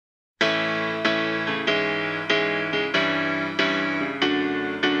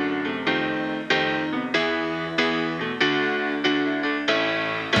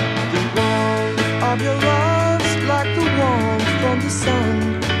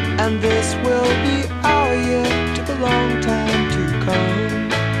and this will be our year. Took a long time to come.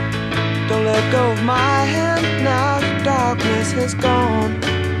 Don't let go of my hand now the darkness has gone.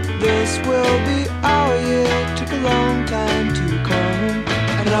 This will be our year. Took a long time to come.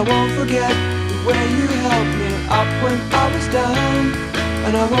 And I won't forget the way you helped me up when I was down.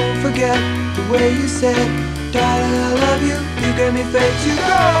 And I won't forget the way you said, darling, I love you. You gave me faith to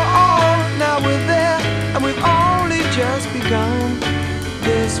go on. Now we're there, and we've only just begun.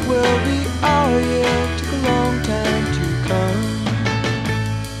 This will be our year. Took a long time to come.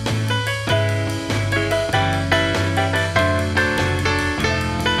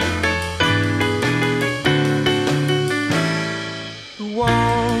 The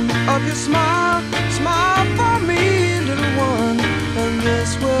warmth of your smile, smile for me, little one. And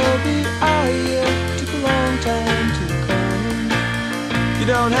this will be our year. Took a long time to come. You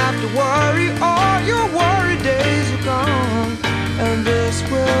don't have to worry, all your worry days are gone. And this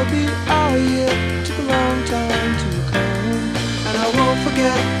will be our year. Took a long time to come. And I won't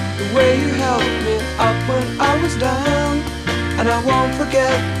forget the way you helped me up when I was down. And I won't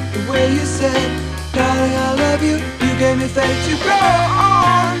forget the way you said, darling, I love you. You gave me faith to go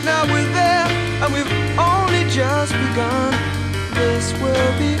on. Now we're there, and we've only just begun. This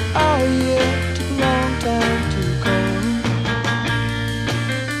will be our year. Took a long time to come.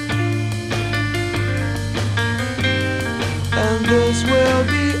 And this will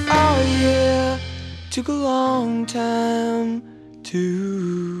be our year. Took a long time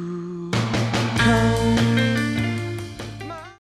to